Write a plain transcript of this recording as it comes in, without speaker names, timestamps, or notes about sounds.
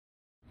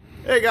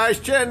Hey guys,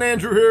 Chad and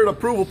Andrew here at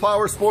Approval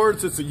Power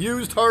Sports. It's a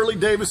used Harley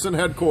Davidson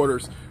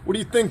headquarters. What do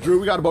you think,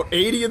 Drew? We got about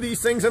 80 of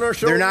these things in our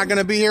showroom. They're not going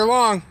to be here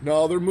long.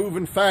 No, they're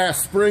moving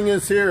fast. Spring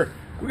is here.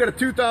 We got a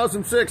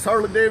 2006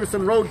 Harley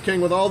Davidson Road King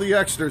with all the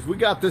extras. We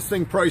got this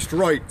thing priced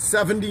right,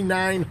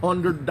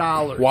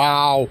 $7,900.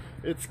 Wow.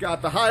 It's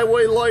got the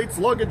highway lights,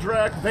 luggage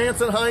rack, Vance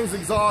 & Hines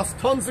exhaust,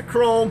 tons of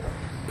chrome,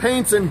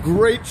 paint's in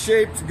great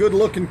shape. It's a good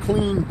looking,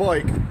 clean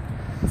bike.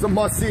 It's a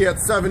must-see at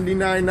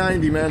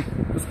 $79.90,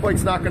 man. This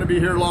bike's not going to be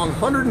here long.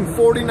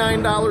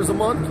 $149 a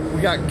month.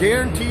 We got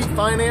guaranteed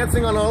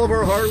financing on all of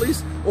our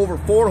Harleys. Over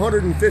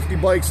 450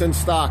 bikes in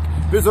stock.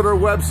 Visit our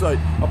website,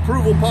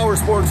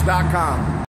 approvalpowersports.com.